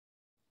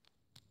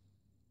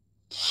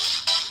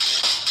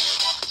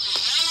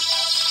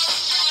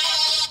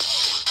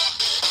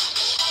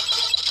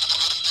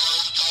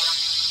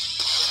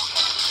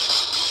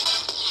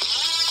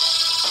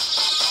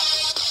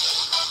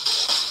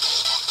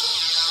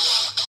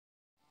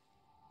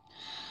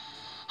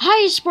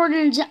Hi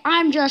Spartans,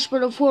 I'm Josh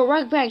Spartan 4,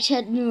 welcome back to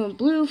a new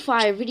Blue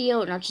Fire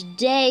video. Now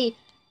today,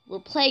 we're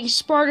playing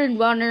Spartan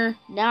Runner.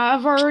 Now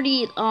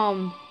oh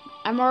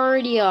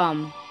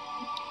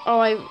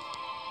I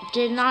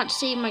did not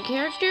save my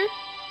character?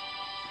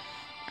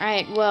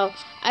 Alright, well,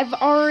 I've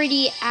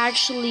already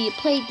actually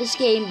played this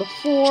game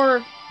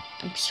before.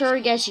 I'm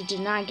sorry guys you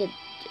did not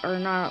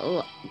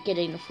not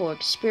getting the full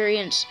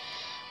experience.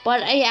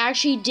 But I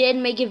actually did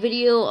make a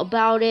video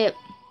about it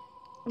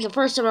the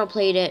first time I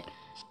played it.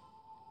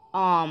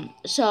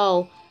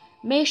 So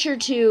make sure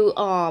to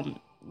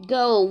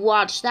go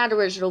watch that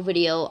original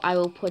video. I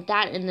will put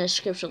that in the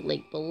description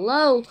link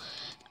below.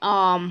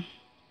 And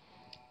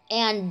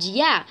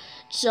yeah,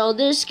 so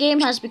this game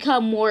has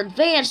become more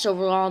advanced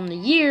overall in the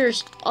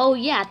years. Oh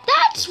yeah,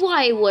 that's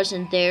why it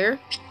wasn't there.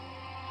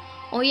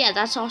 Oh yeah,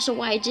 that's also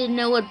why I didn't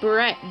know what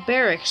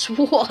barracks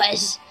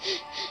was.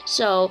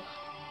 So,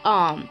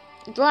 the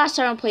last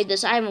time I played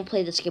this, I haven't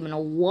played this game in a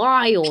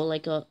while,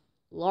 like a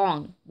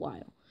long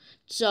while.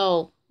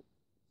 So,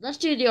 let's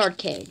do the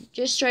arcade.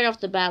 Just straight off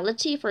the bat,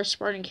 let's see if our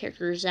Spartan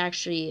character is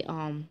actually,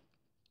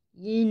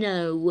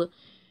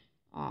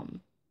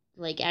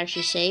 like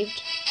actually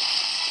saved.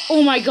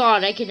 Oh my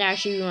god, I can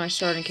actually be my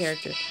Spartan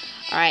character.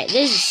 Alright,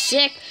 this is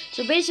sick.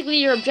 So basically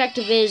your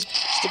objective is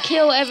to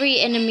kill every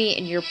enemy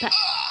in your path.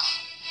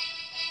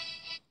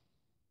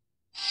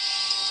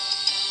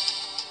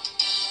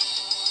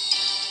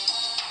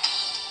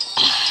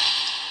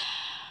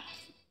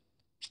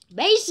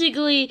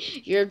 Basically,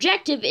 your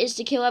objective is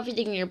to kill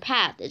everything in your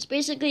path. It's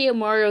basically a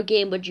Mario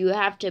game, but you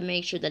have to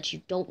make sure that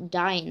you don't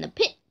die in the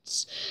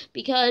pits.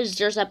 Because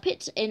there's a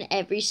pit in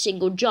every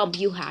single jump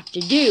you have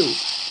to do.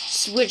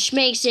 Which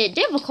makes it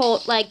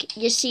difficult, like,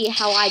 you see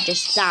how I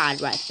just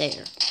died right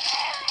there.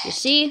 You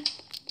see?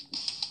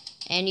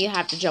 And you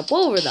have to jump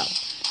over them.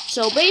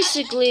 So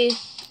basically,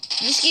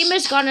 this game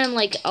has gotten,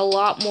 like, a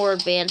lot more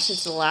advanced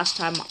since the last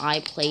time I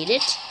played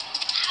it.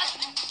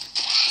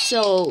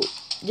 So...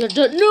 No!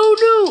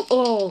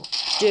 Oh,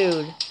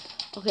 dude.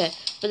 Okay,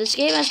 but this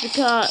game has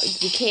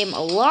became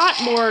a lot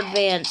more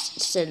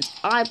advanced since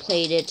I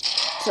played it.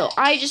 So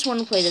I just want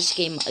to play this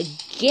game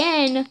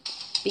again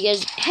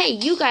because, hey,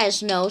 you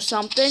guys know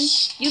something.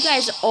 You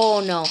guys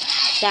all know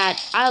that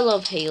I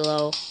love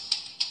Halo.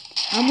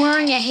 I'm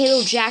wearing a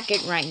Halo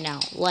jacket right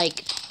now.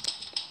 Like,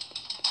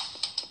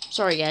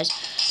 sorry guys.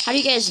 How do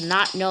you guys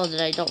not know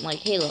that I don't like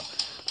Halo?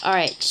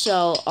 Alright,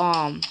 so,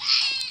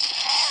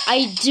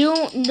 I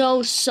don't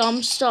know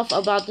some stuff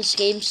about this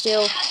game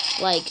still.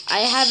 Like,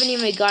 I haven't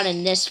even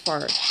gotten this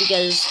far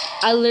because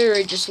I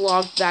literally just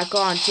logged back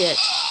onto it.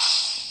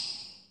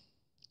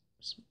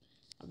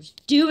 I was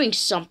doing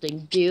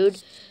something,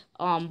 dude.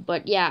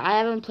 But yeah, I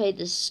haven't played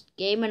this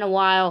game in a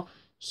while,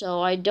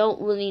 so I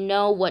don't really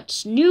know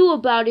what's new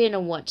about it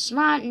and what's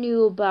not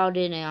new about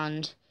it,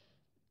 and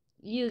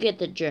you get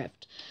the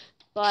drift.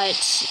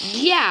 But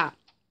yeah,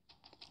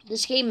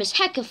 this game is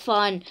hecka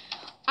fun.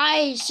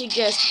 I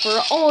suggest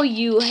for all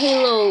you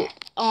Halo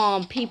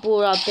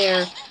people out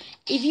there,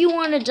 if you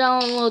want to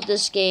download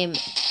this game,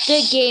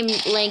 the game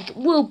link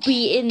will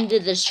be in the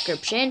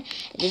description.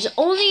 It is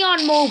only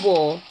on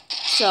mobile,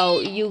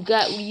 so you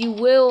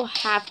will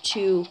have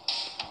to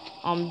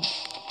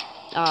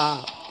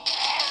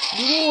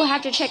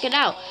check it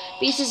out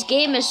because this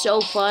game is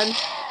so fun.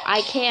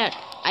 I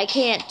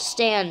can't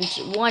stand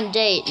one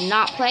day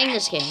not playing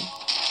this game.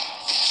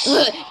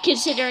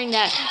 Considering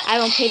that I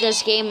haven't played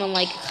this game in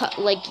like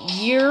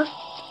year,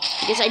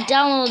 because I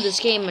downloaded this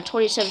game in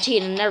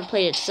 2017 and never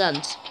played it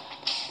since.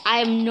 I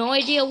have no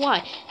idea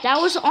why. That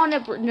was on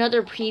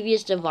another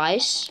previous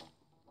device,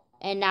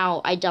 and now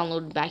I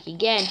downloaded it back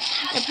again.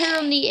 And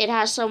apparently, it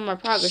has some of my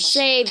progress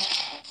saved,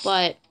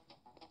 but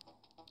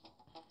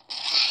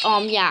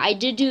yeah, I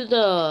did do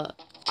the.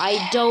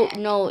 I don't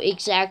know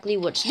exactly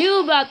what's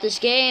new about this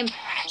game,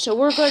 so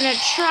we're gonna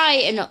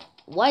try and.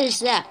 What is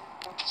that?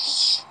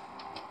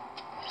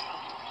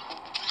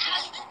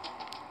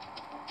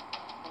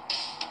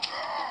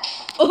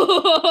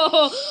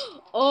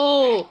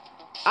 Oh,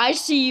 I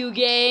see you,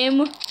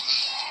 game.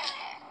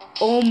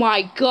 Oh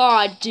my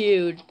god,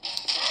 dude.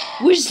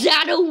 Was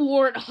that a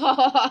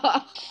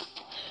warthog?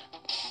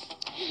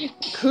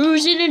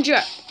 Cruising and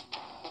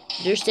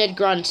there's dead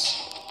grunts.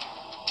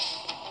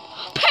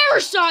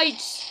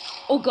 Parasites!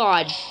 Oh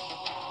god.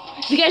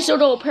 If you guys don't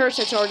know what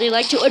parasites are, they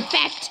like to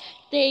infect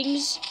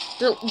things.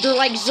 They're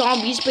like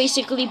zombies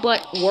basically,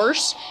 but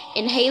worse.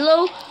 In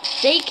Halo,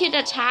 they get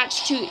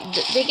attached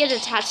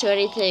to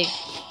anything.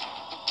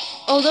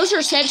 Oh, those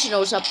are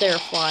sentinels up there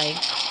flying.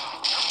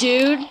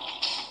 Dude,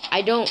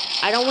 I don't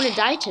want to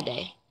die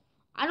today.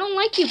 I don't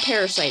like you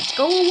parasites.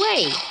 Go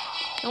away.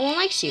 No one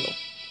likes you.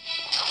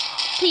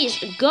 Please,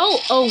 go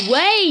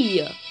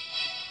away.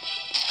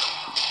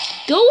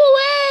 Go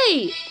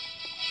away.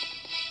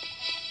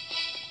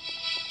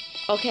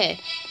 Okay.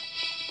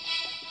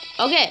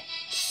 Okay,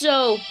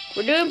 so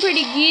we're doing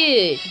pretty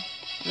good.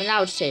 I mean, I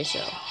would say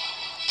so.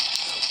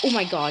 Oh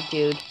my god,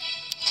 dude.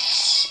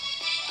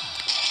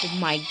 Oh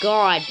my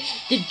god.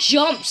 The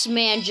jumps,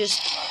 man,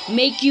 just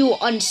make you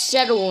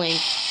unsettling.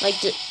 Like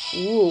the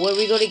ooh, where are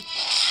we going to?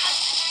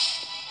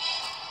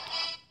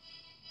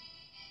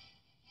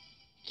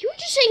 Can we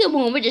just take a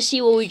moment to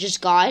see what we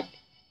just got?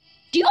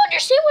 Do you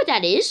understand what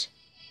that is?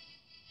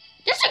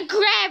 That's a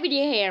gravity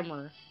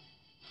hammer.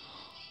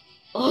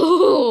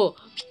 Oh,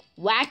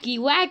 wacky,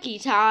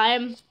 wacky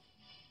time.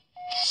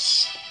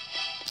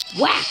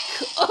 Whack.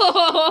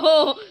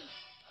 Oh,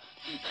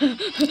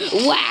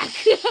 whack.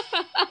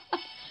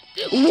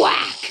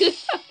 Whack.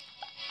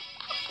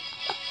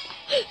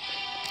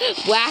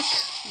 Whack,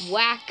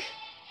 whack,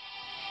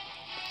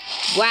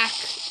 whack.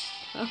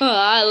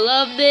 I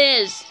love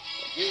this.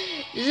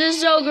 This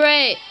is so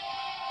great.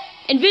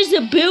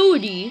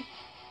 Invisibility.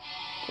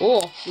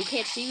 Oh, you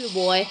can't see me,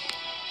 boy.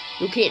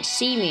 You can't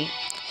see me.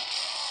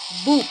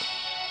 Boop.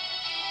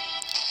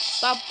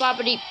 Bop,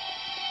 boppity.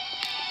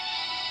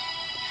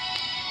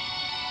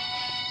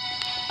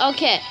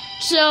 Okay,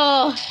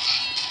 so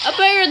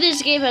apparently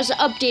this game has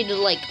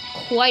updated like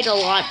quite a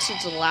lot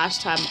since the last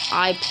time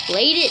I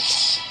played it,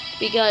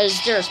 because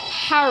there's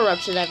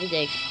power-ups and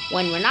everything.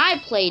 When I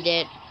played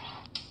it,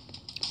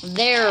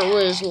 there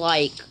was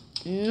like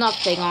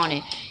nothing on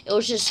it. It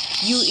was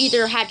just you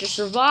either had to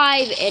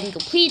survive and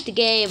complete the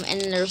game,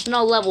 and there's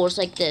no levels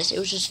like this. It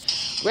was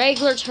just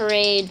regular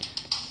terrain.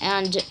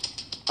 And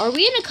are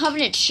we in a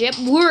Covenant ship?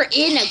 We're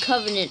in a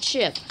Covenant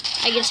ship.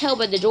 I can tell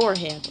by the door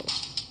handles.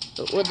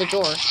 With the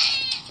door.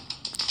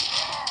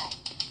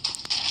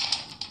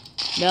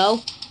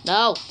 No,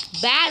 no,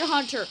 bad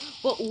hunter.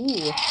 But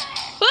ooh,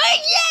 oh,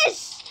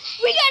 yes,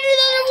 we got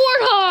another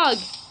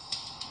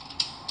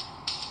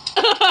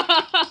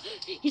warthog.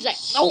 He's like,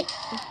 oh,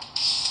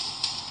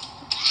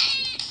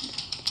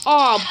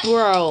 oh,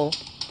 bro.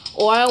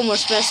 Oh, I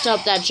almost messed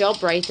up that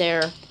jump right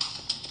there.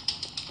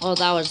 Oh,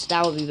 that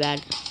would be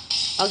bad.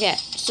 Okay,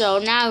 so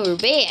now we're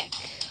back.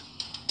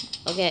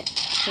 Okay.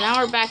 So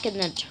now we're back in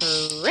the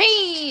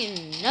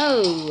terrain.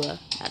 No,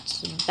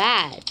 that's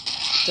bad.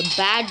 It's a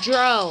bad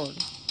drone.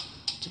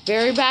 It's a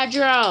very bad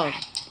drone.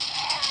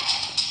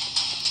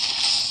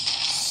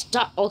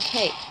 Stop.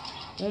 Okay.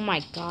 Oh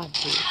my god,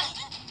 dude.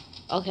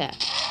 Okay.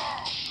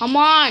 Come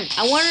on.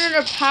 I want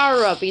another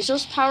power up because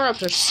those power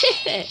ups are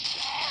sick.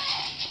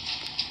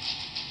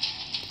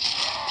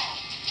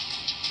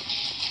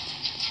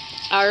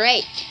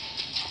 Alright.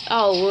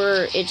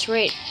 Oh, it's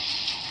right.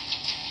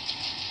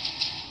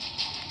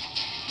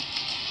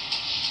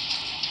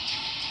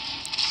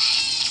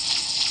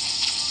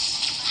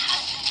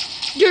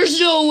 There's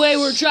no way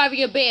we're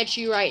driving a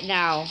Banshee right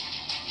now.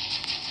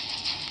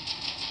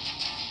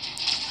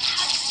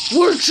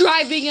 We're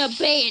driving a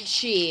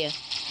Banshee.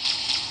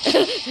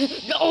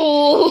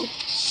 No.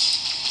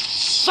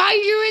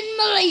 Firing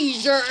the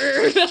laser.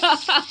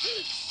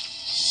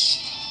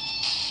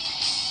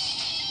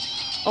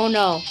 Oh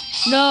no.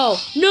 No.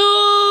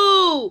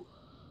 No.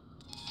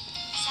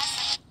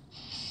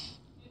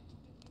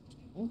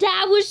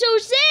 That was so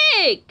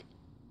sick.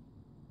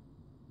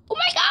 Oh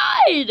my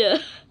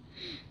god.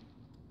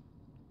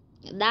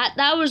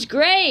 That was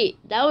great.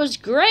 That was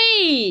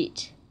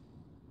great.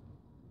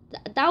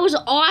 That was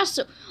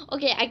awesome.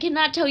 Okay, I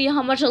cannot tell you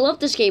how much I love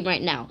this game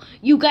right now.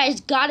 You guys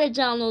gotta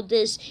download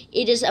this.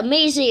 It is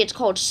amazing. It's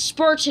called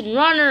Spartan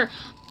Runner.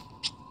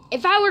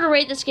 If I were to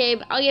rate this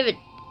game, I'll give it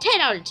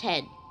 10 out of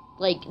 10.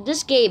 Like,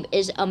 this game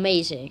is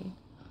amazing.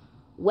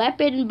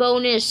 Weapon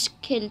bonus,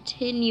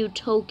 continue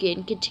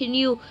token.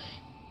 Continue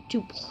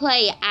to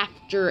play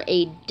after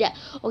a death.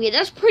 Okay,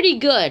 that's pretty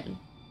good.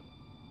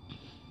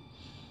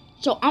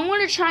 So I'm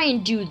going to try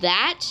and do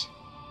that.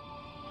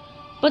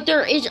 But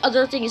there is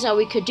other things that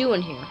we could do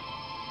in here.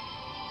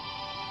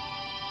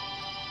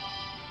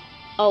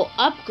 Oh,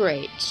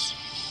 upgrades.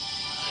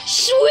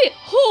 Sweet.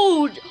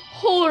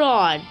 Hold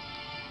on.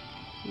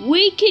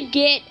 We could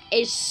get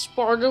a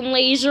Spartan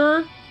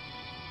laser.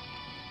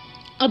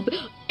 An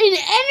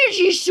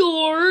energy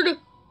sword.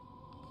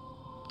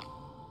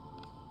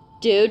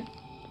 Dude.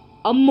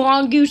 A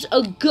mongoose.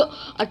 A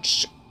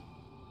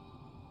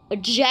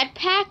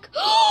jetpack?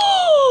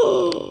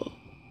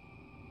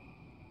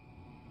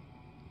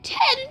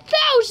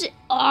 10,000!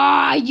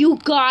 Ah, you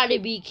gotta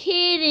be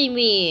kidding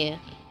me.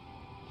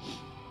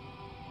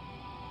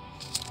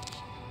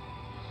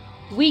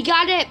 We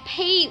gotta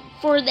pay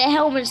for the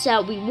helmets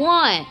that we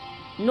want.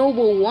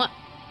 Noble want.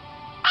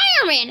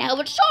 Iron Man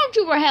helmet,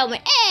 Stormtrooper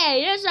helmet.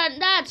 Hey,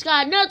 that's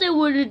got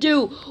nothing to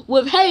do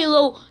with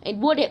Halo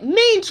and what it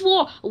means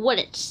for, what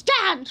it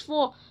stands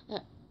for.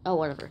 Oh,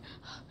 whatever.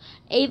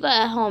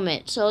 Ava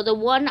helmet. So the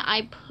one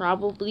I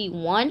probably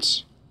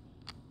want.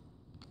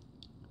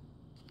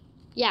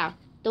 Yeah,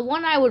 the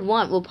one I would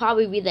want will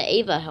probably be the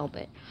Ava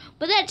helmet.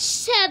 But that's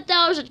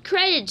 7,000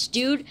 credits,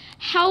 dude.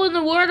 How in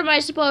the world am I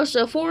supposed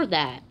to afford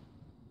that?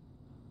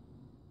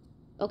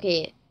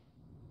 Okay.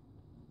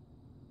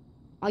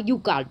 Oh, you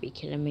gotta be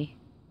kidding me.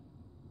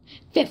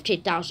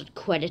 15,000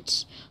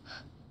 credits.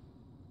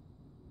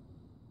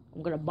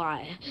 I'm gonna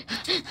buy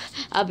it.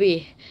 I'll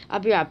be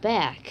right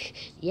back.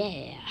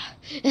 Yeah.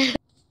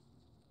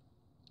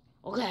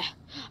 Okay,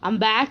 I'm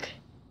back.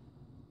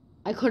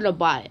 I couldn't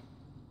buy it.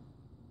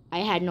 I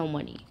had no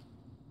money.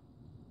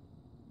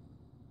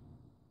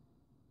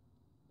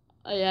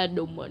 I had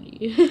no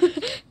money.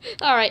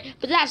 Alright,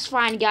 but that's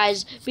fine,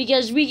 guys,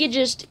 because we could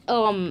just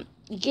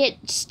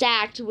get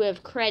stacked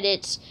with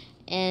credits,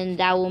 and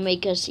that will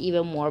make us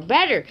even more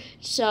better.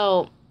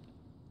 So,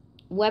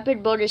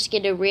 weapon bonus,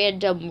 get a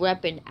random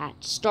weapon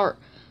at start.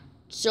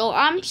 So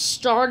I'm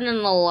starting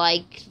to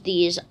like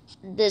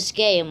this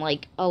game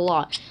like a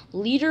lot.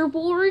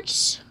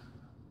 Leaderboards.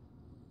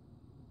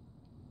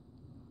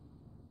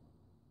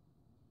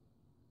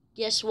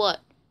 Guess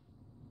what?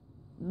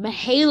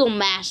 Halo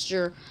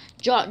Master,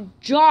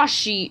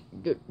 Joshy.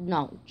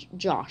 No,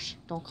 Josh.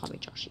 Don't call me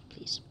Joshy,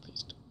 please,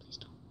 please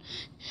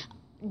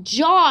don't.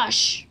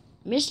 Josh,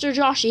 Mr.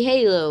 Joshy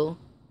Halo,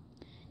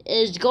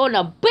 is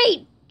gonna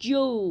beat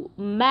you,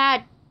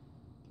 Matt,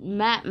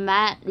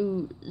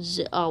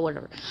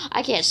 whatever.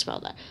 I can't spell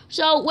that.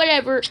 So,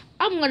 whatever.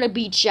 I'm gonna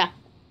beat ya.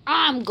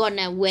 I'm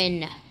gonna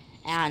win.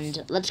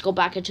 And let's go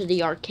back into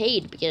the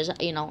arcade because,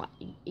 you know,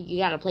 you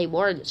gotta play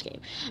more in this game.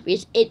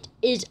 Because it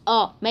is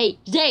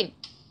amazing.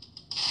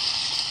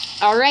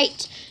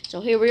 Alright.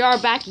 So, here we are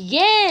back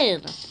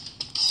again.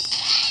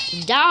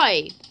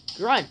 Die.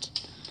 Grunt.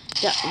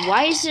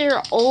 Why is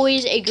there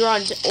always a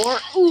grunt or...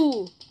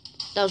 Ooh.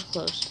 That was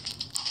close.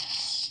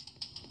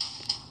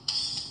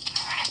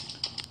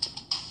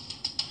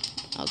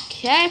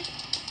 Okay.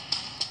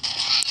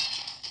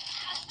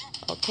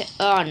 Okay.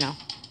 Oh, no.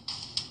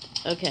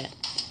 Okay.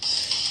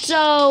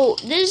 So,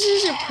 this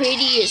is a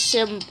pretty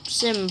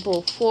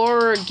simple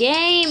horror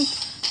game.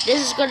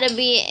 This is going to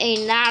be a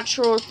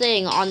natural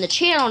thing on the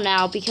channel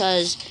now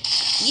because,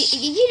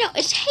 you know,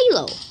 it's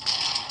Halo.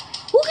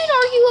 Who can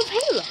argue with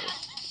Halo?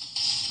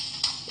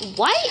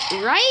 What?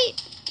 Right?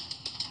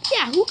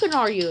 Yeah, who can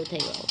argue with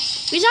Halo?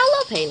 Because I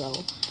love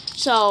Halo.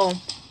 So,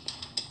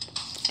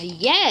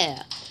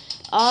 yeah.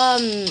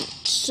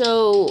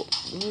 So,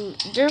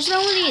 there's no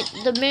really,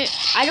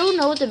 I don't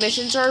know what the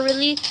missions are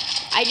really.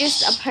 I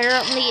just,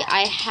 apparently,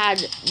 I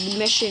had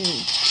mission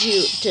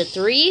 2 to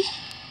 3,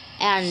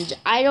 and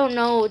I don't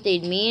know what they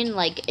mean.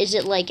 Like, is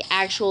it like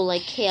actual,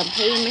 like,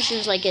 campaign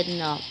missions, like in,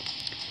 the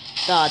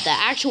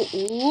actual,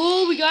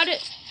 ooh, we got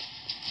it.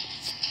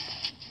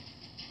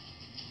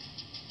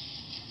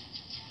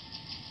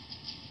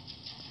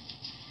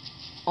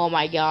 Oh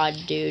my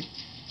god, dude.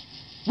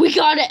 We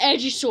got an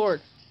edgy sword.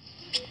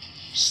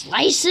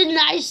 Slice and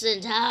nice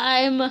in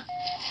time.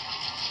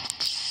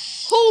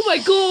 Oh my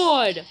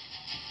god.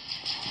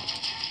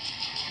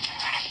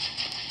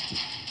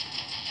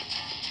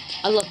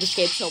 I love this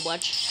game so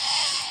much.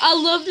 I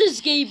love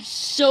this game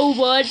so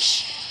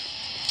much.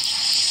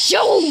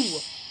 So,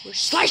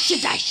 slice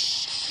and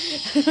dice.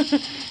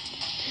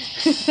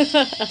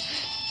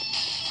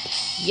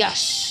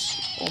 Yes.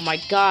 Oh my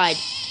god.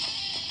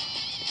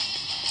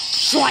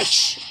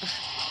 Slice.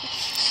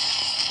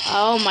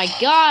 Oh my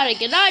god, I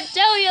cannot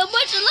tell you how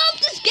much I love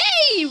this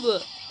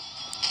game!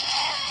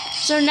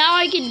 So now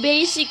I can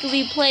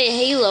basically play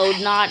Halo,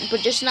 but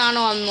just not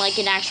on like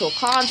an actual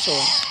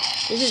console.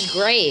 This is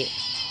great.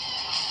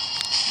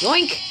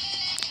 Yoink!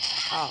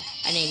 Oh,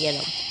 I didn't get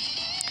him.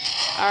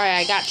 Alright,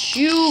 I got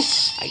you.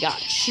 I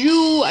got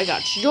you. I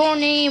got your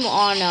name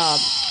on a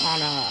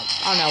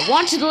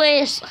wanted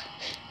list.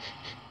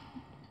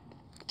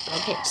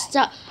 Okay,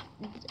 stop.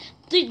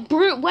 The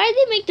brute. Why do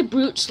they make the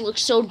brutes look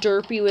so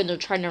derpy when they're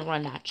trying to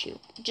run at you?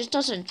 It just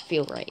doesn't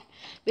feel right.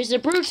 Because the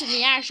brutes in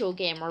the actual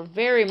game are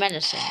very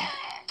menacing.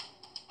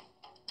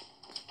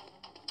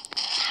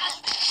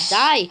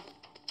 Die.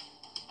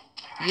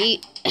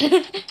 Yeet.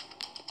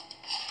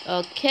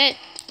 Okay.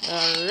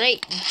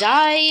 Alright.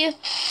 Die.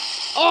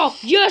 Oh,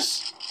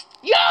 yes!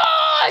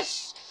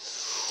 Yes!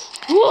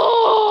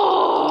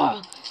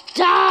 Whoa!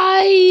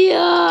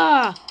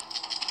 Die!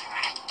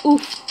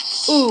 Oof.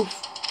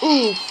 Oof.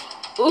 Oof.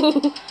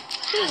 Ooh.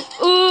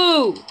 Ooh.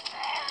 Oh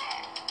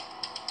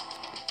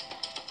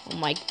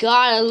my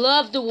god, I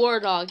love the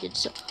Warthog. It's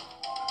so...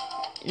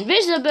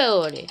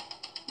 Invisibility.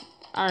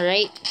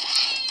 Alright.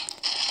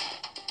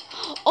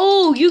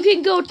 Oh, you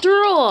can go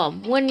through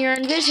them when you're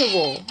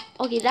invisible.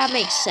 Okay, that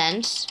makes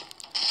sense.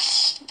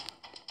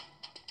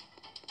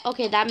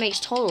 Okay, that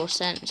makes total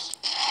sense.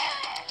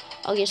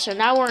 Okay, so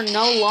now we're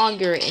no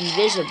longer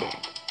invisible.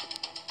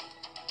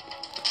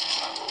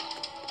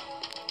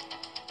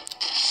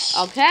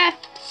 Okay.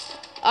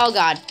 Oh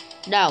god,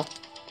 no.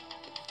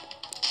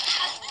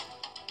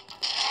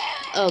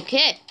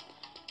 Okay.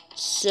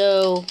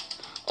 So,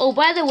 oh,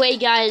 by the way,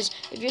 guys,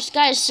 if you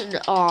guys,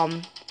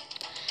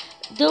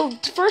 the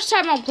first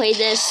time I'll play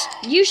this,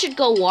 you should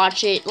go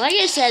watch it. Like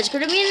I said, it's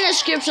gonna be in the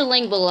description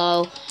link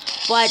below.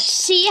 But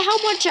see how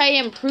much I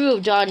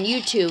improved on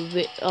YouTube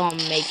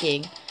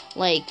making.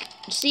 Like,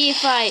 see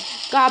if I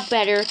got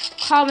better.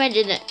 Comment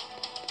in it.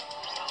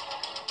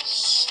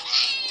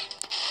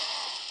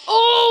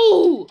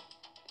 Oh!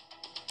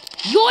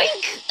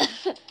 Yoink!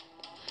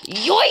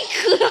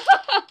 Yoink!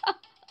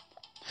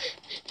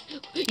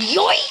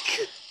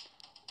 Yoink!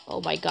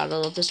 Oh my god, I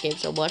love this game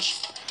so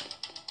much.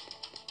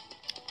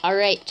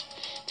 Alright,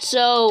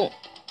 so,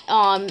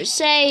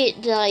 say,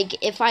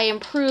 like, if I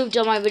improved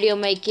on my video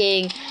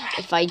making,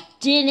 if I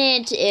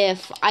didn't,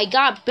 if I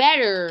got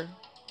better,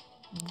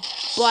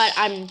 but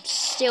I'm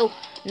still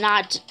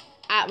not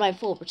at my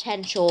full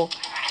potential.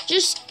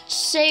 Just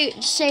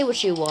say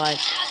what you want.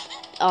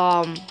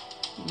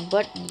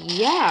 But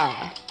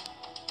yeah.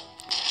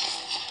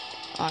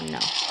 Oh no.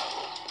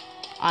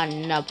 Oh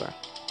no, bro.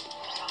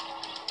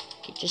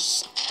 Okay,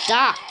 just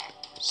stop.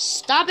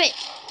 Stop it.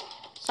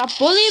 Stop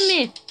bullying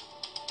me.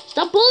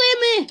 Stop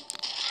bullying me.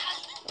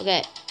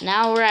 Okay,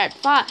 now we're at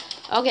 5.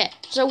 Okay,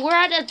 so we're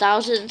at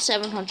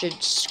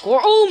 1,700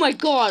 score. Oh my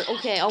god.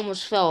 Okay,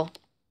 almost fell.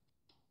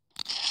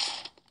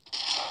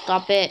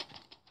 Stop it.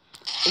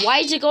 Why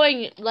is it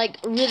going, like,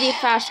 really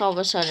fast all of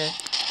a sudden?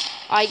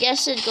 I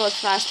guess it goes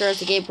faster as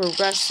the game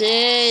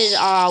progresses.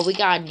 We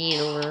got a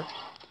needler.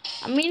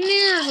 I mean,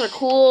 needlers are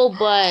cool,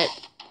 but...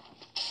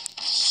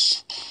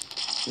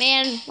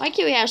 Man, why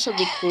can't we have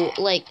something cool?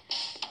 Like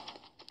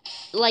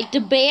the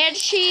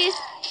Banshee,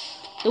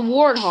 the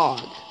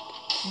Warthog.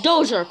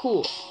 Those are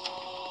cool.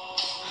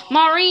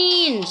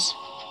 Marines!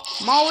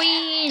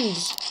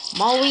 Marines!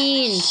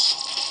 Marines!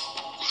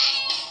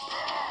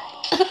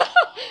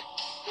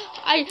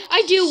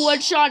 I do one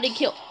shot and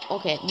kill.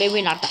 Okay,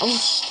 maybe not that.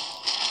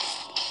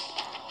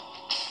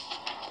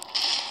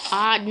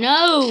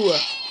 No.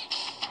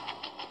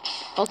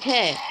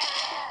 Okay.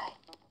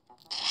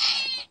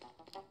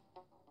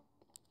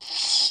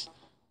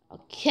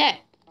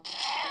 Okay.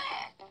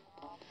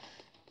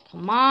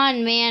 Come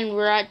on, man.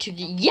 We're at 2.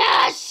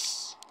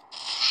 Yes!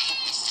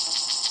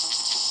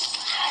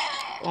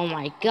 Oh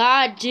my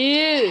god,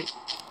 dude.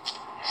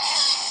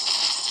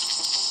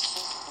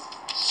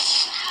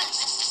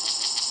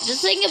 The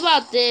thing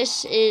about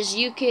this is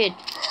you could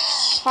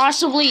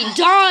possibly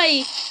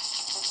die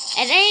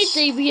at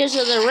anything because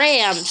of the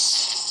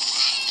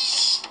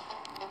Rams.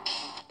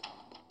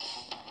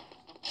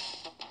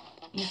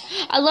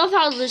 I love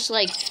how this,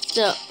 like,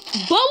 the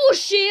bubble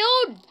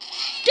shield.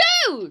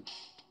 Dude!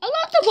 I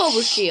love the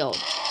bubble shield.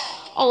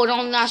 Oh, it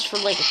only lasts for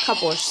like a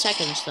couple of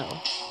seconds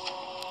though.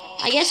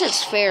 I guess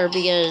that's fair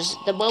because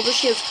the bubble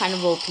shield's kind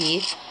of OP.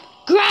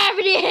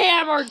 Gravity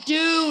hammer,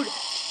 dude!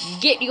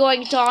 Get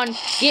yoinked on,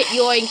 get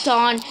yoinked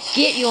on,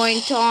 get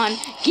yoinked on,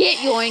 get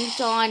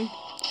yoinked on.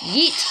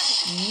 Yeet,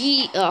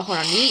 yeet, hold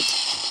on, yeet.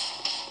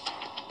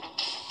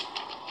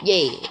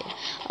 Yeah.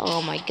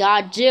 Oh my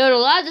god, dude, I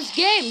love this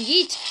game.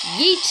 Yeet,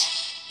 yeet.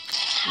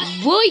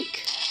 Boink.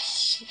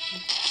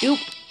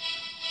 Doop.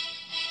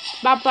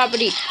 Bop,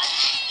 boppity.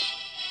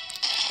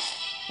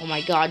 Oh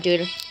my god,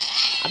 dude.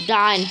 I'm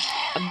dying.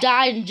 I'm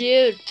dying,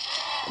 dude.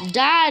 I'm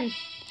dying.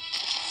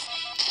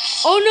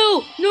 Oh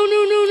no! No,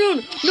 no, no,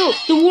 no, no!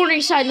 The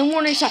warning sign, the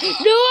warning sign.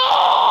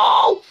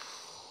 No!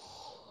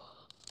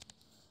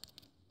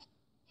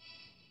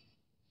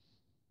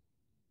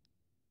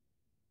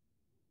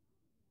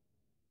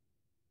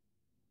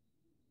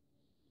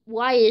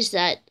 Why is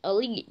that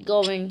elite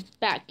going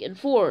back and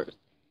forth?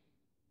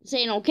 This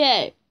ain't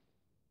okay.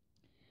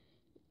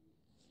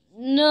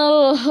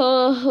 No.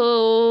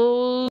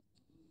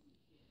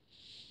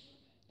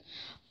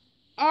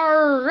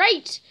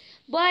 Alright.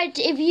 But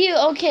if you,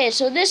 okay,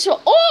 so this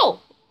will, oh!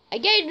 I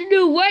get a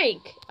new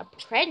rank.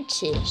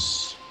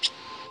 Apprentice.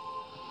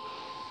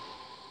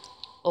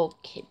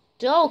 Okay,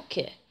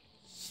 okay.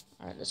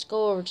 Alright, let's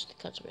go over to the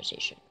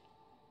customization.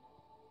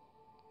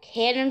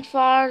 Cannon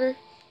fodder.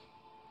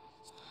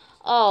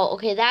 Oh,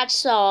 okay,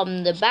 that's,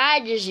 the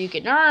badges you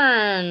can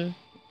earn.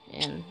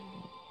 And,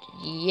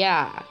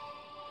 yeah.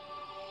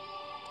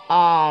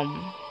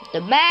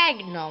 The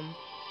Magnum.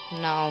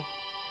 No.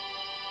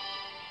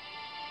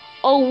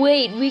 Oh,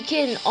 wait, we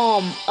can,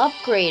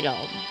 upgrade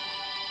them.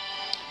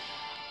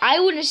 I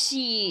wanna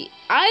see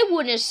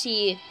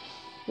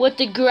what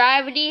the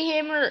gravity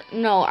hammer,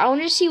 no, I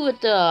wanna see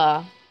what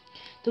the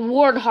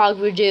Warthog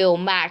would do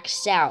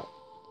maxed out.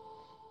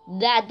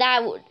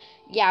 That would,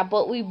 yeah,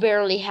 but we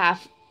barely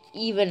have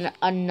even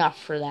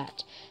enough for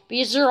that.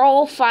 Because they're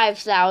all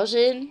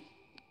 5,000,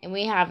 and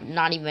we have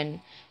not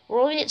even,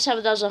 we're only at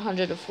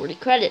 7,140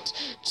 credits.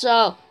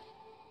 So,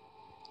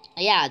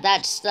 yeah,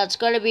 that's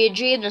gonna be a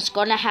dream that's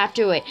gonna have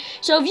to wait.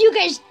 So if you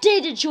guys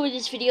did enjoy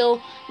this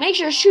video, make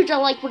sure to shoot that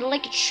like button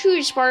like a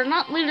true Spartan,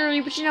 not literally,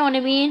 but you know what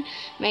I mean.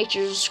 Make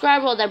sure to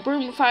subscribe all that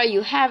broom fire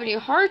you have in your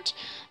heart.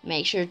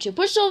 Make sure to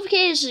push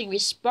notifications to be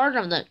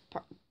Spartan of the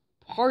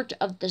part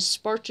of the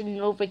Spartan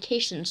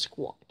notification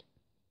squad.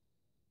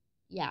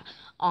 Yeah.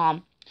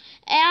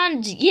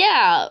 And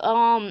yeah,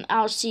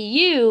 I'll see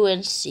you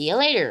and see you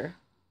later.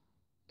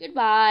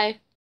 Goodbye.